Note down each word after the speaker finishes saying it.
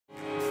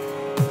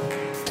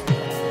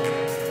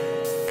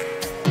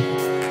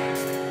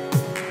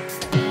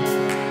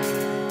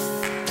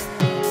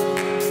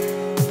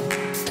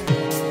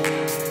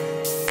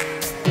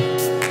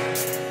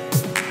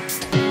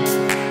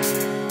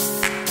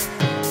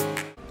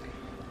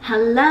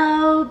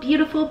Hello,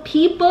 beautiful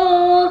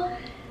people.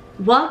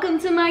 Welcome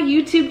to my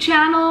YouTube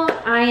channel.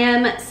 I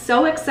am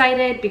so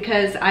excited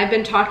because I've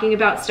been talking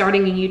about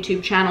starting a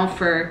YouTube channel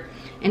for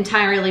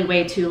entirely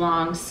way too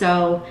long.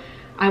 So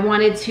I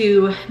wanted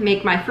to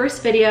make my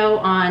first video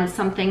on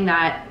something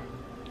that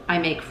I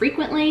make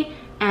frequently,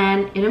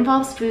 and it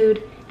involves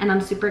food, and I'm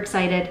super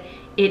excited.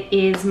 It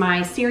is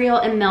my cereal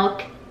and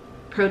milk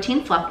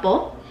protein fluff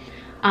bowl.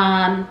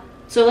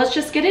 So let's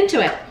just get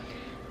into it.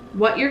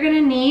 What you're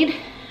gonna need,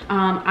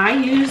 I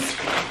use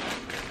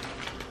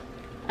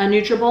a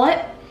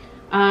NutriBullet.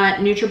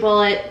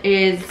 NutriBullet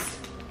is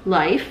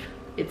Life,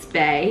 it's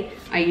Bay.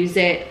 I use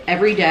it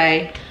every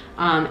day.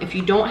 If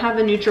you don't have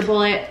a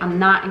NutriBullet, I'm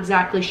not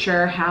exactly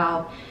sure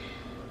how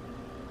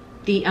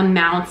the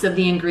amounts of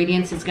the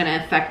ingredients is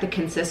gonna affect the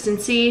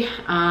consistency.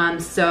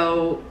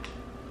 So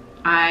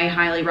I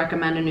highly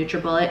recommend a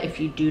NutriBullet if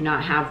you do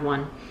not have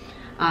one.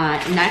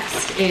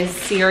 Next is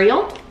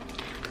cereal.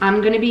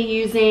 I'm gonna be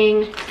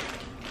using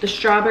the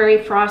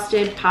strawberry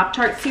frosted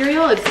Pop-Tart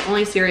cereal. It's the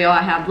only cereal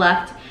I have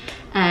left,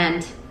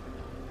 and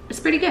it's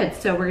pretty good,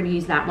 so we're gonna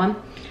use that one.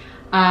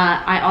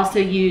 I also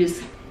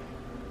use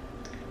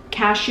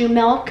cashew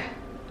milk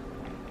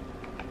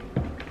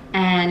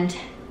and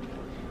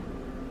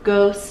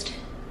Ghost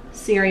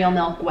cereal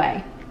milk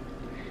whey.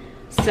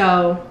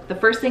 So the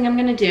first thing I'm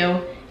gonna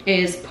do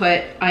is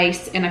put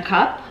ice in a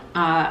cup.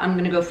 I'm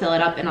gonna go fill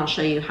it up and I'll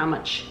show you how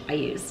much I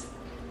use.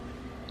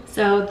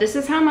 So this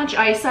is how much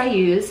ice I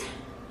use.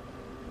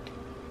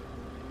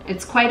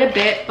 It's quite a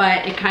bit,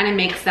 but it kind of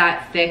makes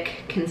that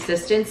thick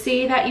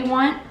consistency that you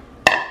want.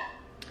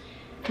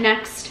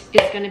 Next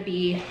is gonna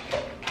be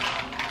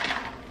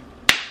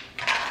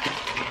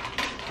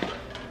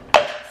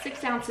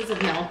 6 ounces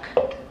of milk.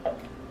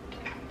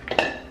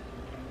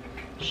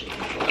 Shake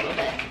it a little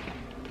bit.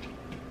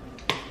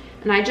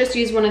 And I just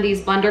use one of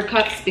these blender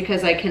cups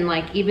because I can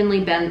like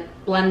evenly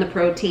blend the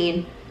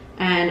protein,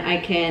 and I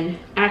can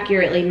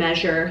accurately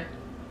measure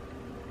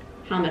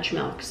how much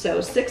milk. So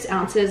 6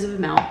 ounces of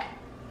milk.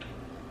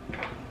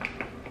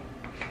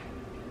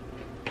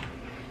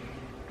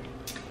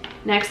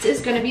 Next is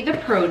going to be the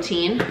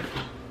protein.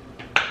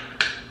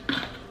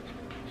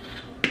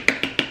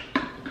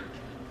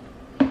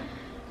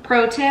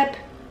 Pro tip,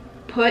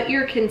 put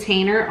your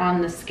container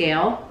on the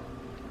scale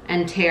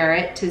and tare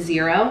it to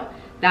 0.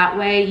 That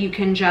way you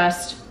can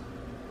just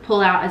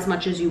pull out as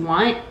much as you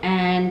want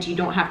and you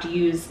don't have to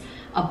use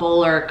a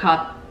bowl or a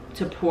cup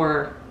to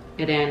pour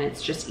it in.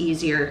 It's just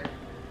easier.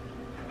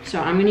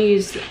 So I'm going to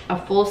use a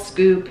full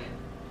scoop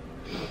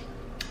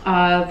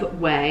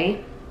of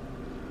whey.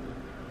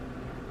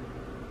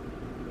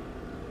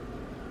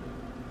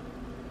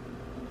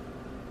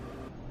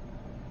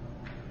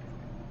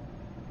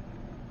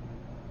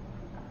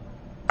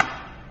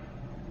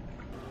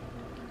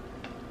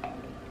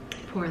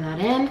 Pour that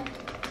in.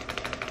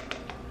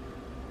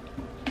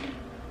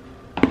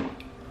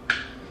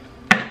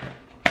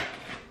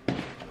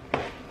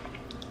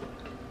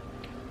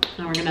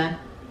 Now we're gonna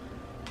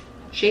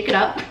shake it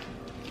up.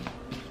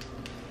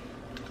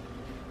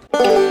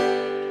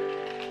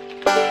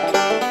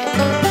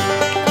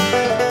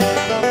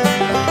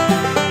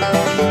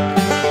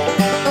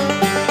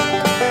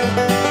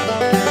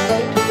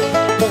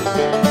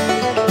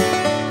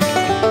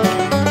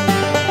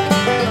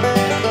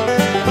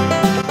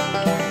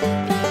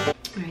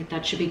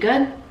 That should be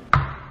good.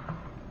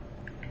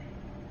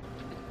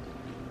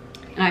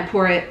 And I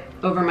pour it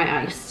over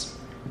my ice.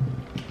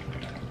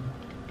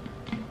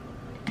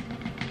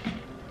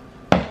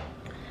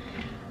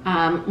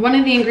 One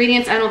of the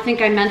ingredients, I don't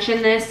think I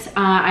mentioned this,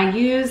 I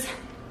use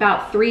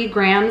about 3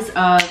 grams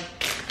of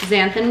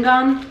xanthan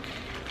gum.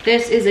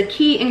 This is a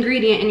key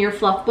ingredient in your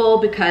fluff bowl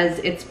because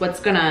it's what's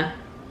gonna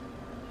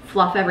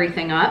fluff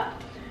everything up.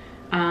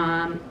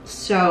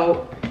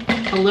 So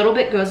a little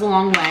bit goes a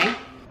long way.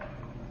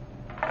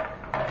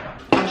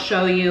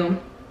 Show you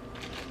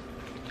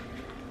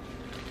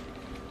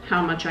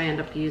how much I end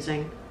up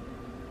using.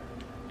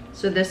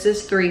 So this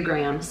is 3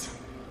 grams.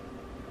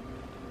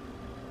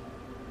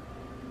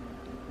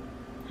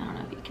 I don't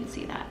know if you can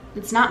see that.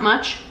 It's not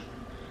much.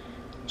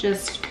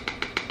 Just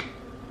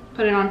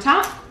put it on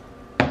top.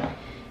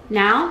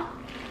 Now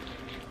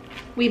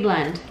we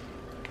blend.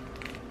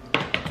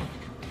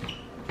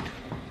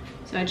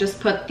 So I just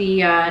put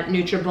the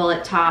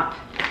NutriBullet top.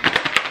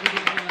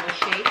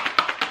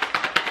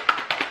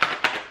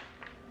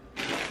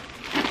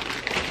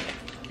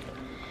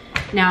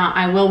 Now,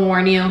 I will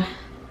warn you,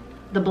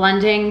 the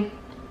blending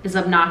is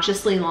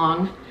obnoxiously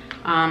long.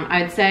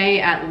 I'd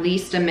say at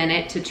least 1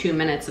 minute to 2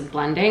 minutes of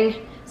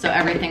blending, so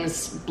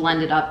everything's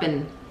blended up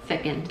and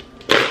thickened.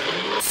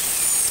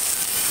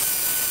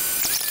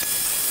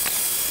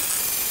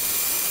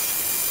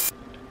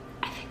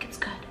 I think it's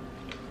good.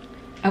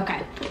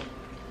 Okay,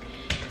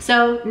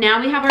 so now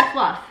we have our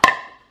fluff.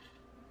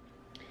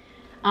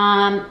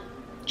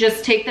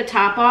 Just take the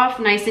top off,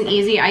 nice and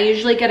easy. I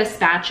usually get a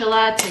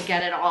spatula to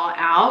get it all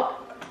out.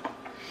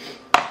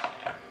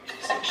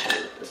 I'll show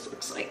you what this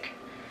looks like.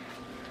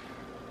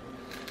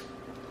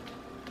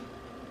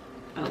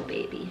 Oh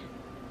baby.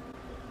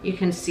 you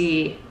can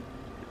see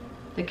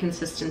the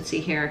consistency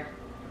here.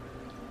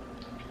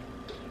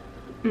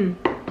 And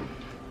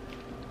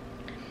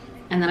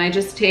then I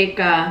just take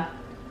a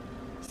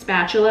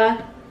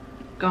spatula,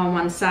 go on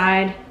one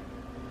side.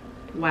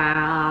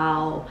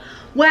 Wow.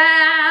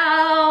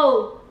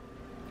 Wow!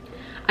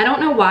 I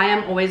don't know why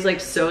I'm always like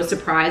so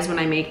surprised when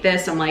I make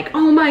this. I'm like,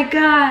 oh my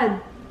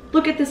God,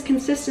 look at this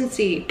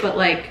consistency. But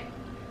like,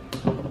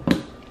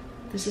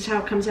 this is how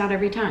it comes out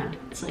every time.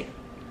 It's like,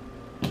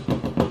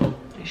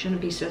 I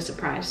shouldn't be so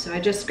surprised. So I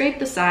just scrape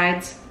the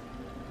sides,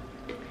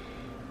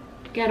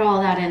 get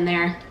all that in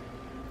there.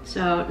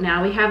 So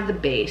now we have the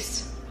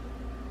base.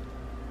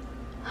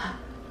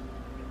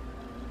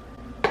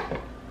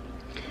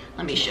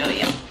 Let me show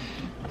you.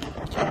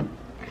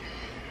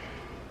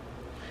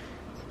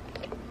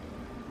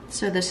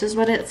 So this is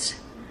what it's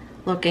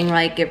looking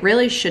like. It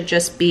really should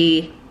just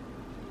be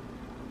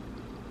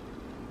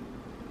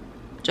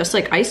just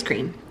like ice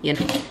cream, you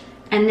know.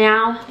 And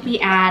now we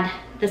add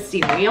the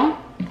cereal.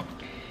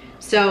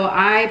 So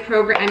I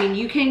mean,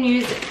 you can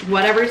use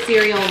whatever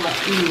cereal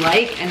you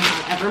like and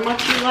however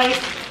much you like.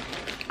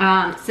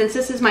 Since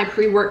this is my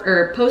pre-work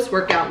or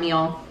post-workout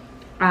meal,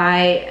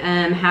 I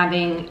am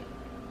having,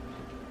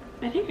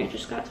 I think I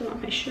just got some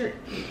on my shirt.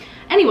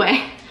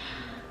 Anyway,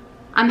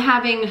 I'm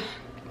having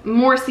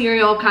more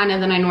cereal kind of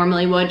than I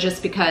normally would,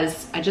 just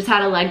because I just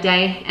had a leg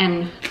day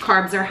and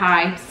carbs are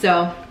high.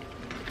 So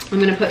I'm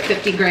gonna put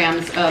 50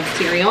 grams of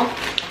cereal.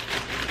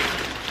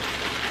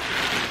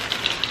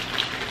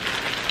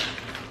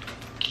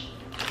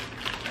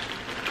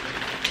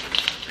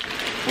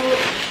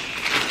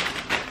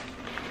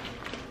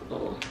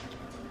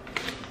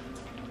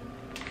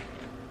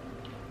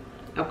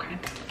 Okay.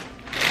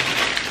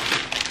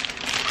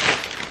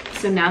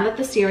 So now that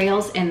the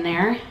cereal's in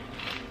there,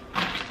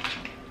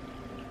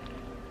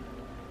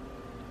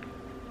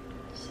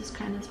 this is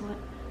kind of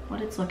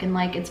what it's looking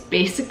like. It's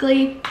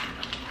basically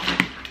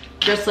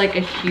just like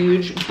a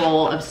huge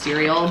bowl of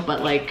cereal,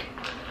 but like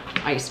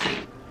ice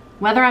cream.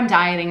 Whether I'm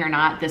dieting or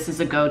not, this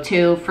is a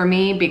go-to for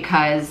me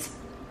because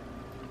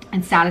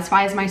it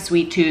satisfies my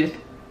sweet tooth.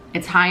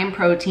 It's high in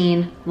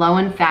protein, low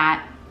in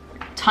fat,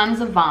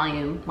 tons of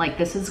volume. Like,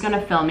 this is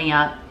gonna fill me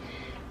up.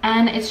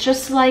 And it's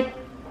just like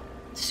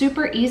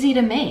super easy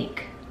to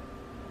make.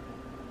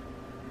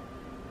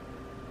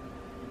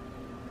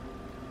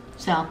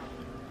 So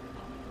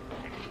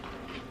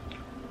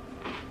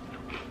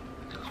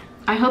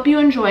I hope you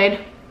enjoyed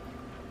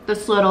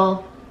this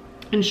little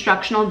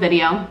instructional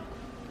video.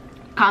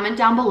 Comment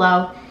down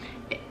below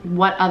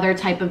what other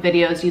type of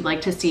videos you'd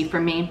like to see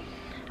from me.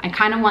 I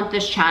kind of want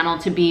this channel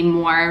to be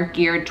more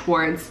geared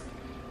towards,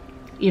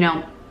 you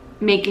know,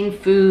 making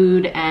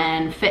food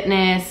and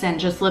fitness and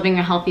just living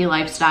a healthy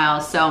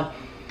lifestyle. So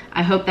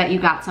I hope that you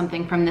got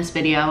something from this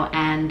video,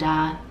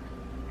 and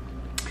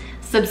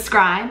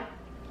subscribe,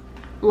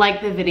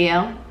 like the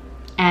video,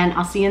 and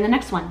I'll see you in the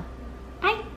next one.